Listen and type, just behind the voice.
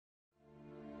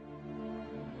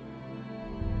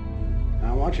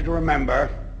want you to remember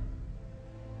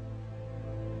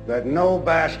that no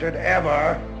bastard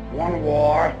ever won a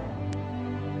war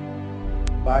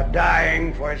by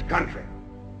dying for his country.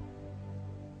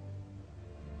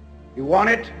 He won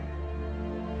it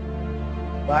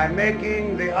by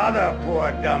making the other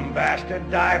poor dumb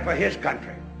bastard die for his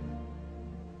country.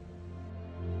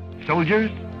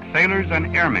 Soldiers, sailors,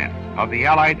 and airmen of the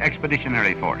Allied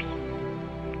Expeditionary Force,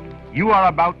 you are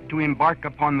about to embark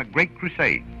upon the great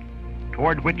crusade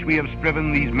toward which we have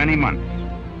striven these many months.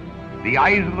 The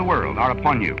eyes of the world are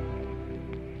upon you.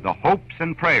 The hopes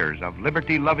and prayers of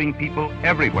liberty-loving people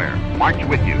everywhere march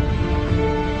with you.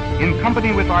 In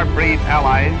company with our brave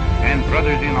allies and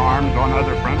brothers in arms on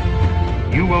other fronts,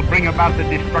 you will bring about the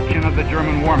destruction of the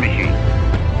German war machine,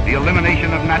 the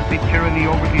elimination of Nazi tyranny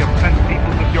over the oppressed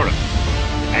peoples of Europe,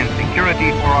 and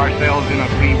security for ourselves in a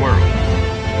free world.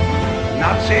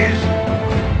 Nazis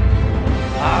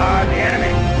are the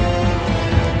enemy.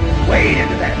 Wade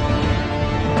into them.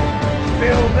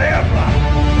 Spill their blood.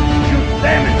 Shoot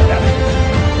them into them.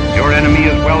 Your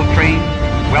enemy is well trained,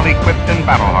 well equipped, and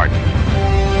battle hardened.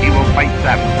 He will fight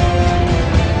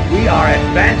savagely. We are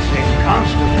advancing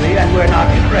constantly, and we're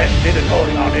not interested in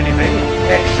holding on to anything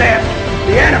except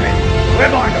the enemy.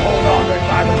 We're going to hold on to him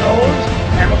by the nose,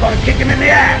 and we're going to kick him in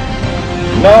the ass.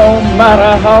 No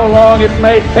matter how long it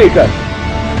may take us,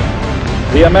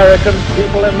 the American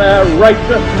people in their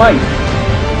righteous might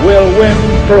will win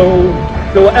through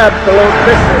to absolute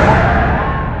victory.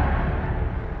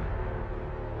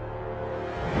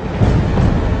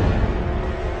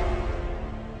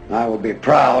 I will be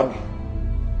proud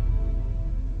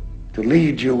to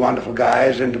lead you wonderful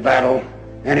guys into battle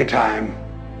anytime,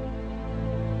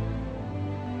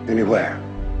 anywhere.